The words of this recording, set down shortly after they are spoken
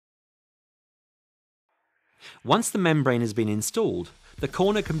Once the membrane has been installed, the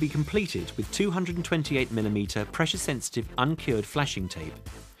corner can be completed with 228mm pressure-sensitive uncured flashing tape.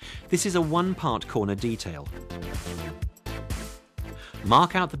 This is a one-part corner detail.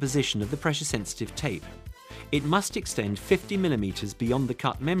 Mark out the position of the pressure-sensitive tape. It must extend 50mm beyond the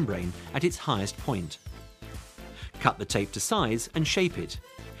cut membrane at its highest point. Cut the tape to size and shape it.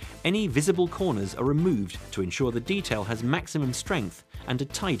 Any visible corners are removed to ensure the detail has maximum strength and a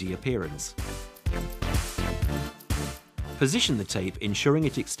tidy appearance. Position the tape ensuring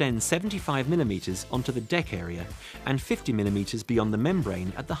it extends 75mm onto the deck area and 50mm beyond the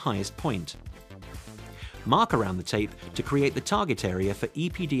membrane at the highest point. Mark around the tape to create the target area for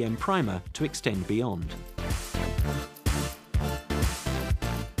EPDM primer to extend beyond.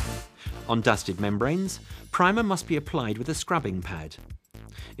 On dusted membranes, primer must be applied with a scrubbing pad.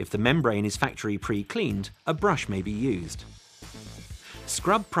 If the membrane is factory pre-cleaned, a brush may be used.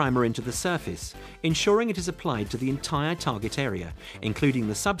 Scrub primer into the surface, ensuring it is applied to the entire target area, including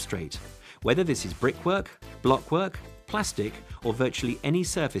the substrate, whether this is brickwork, blockwork, plastic, or virtually any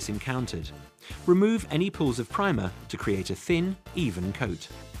surface encountered. Remove any pools of primer to create a thin, even coat.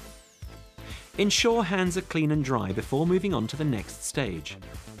 Ensure hands are clean and dry before moving on to the next stage.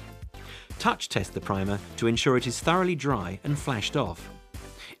 Touch test the primer to ensure it is thoroughly dry and flashed off.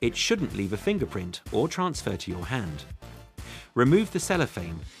 It shouldn't leave a fingerprint or transfer to your hand. Remove the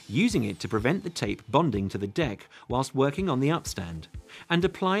cellophane, using it to prevent the tape bonding to the deck whilst working on the upstand, and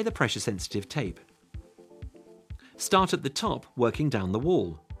apply the pressure-sensitive tape. Start at the top, working down the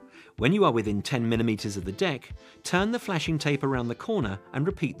wall. When you are within 10mm of the deck, turn the flashing tape around the corner and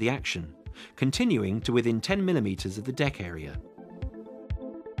repeat the action, continuing to within 10mm of the deck area.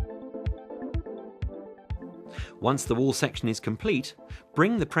 Once the wall section is complete,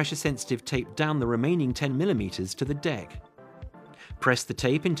 bring the pressure-sensitive tape down the remaining 10mm to the deck. Press the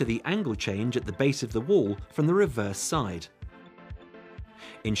tape into the angle change at the base of the wall from the reverse side.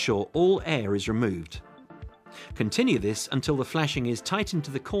 Ensure all air is removed. Continue this until the flashing is tightened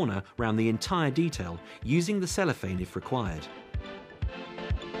to the corner round the entire detail, using the cellophane if required.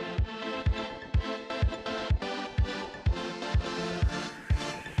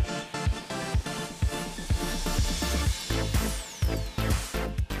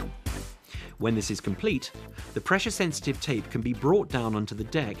 When this is complete, the pressure-sensitive tape can be brought down onto the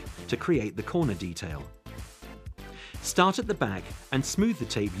deck to create the corner detail. Start at the back and smooth the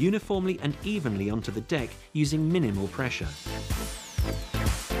tape uniformly and evenly onto the deck using minimal pressure.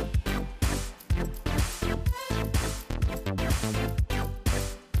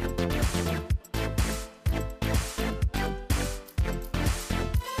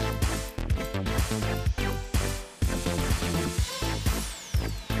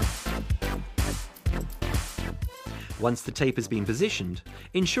 Once the tape has been positioned,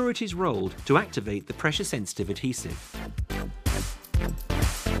 ensure it is rolled to activate the pressure-sensitive adhesive.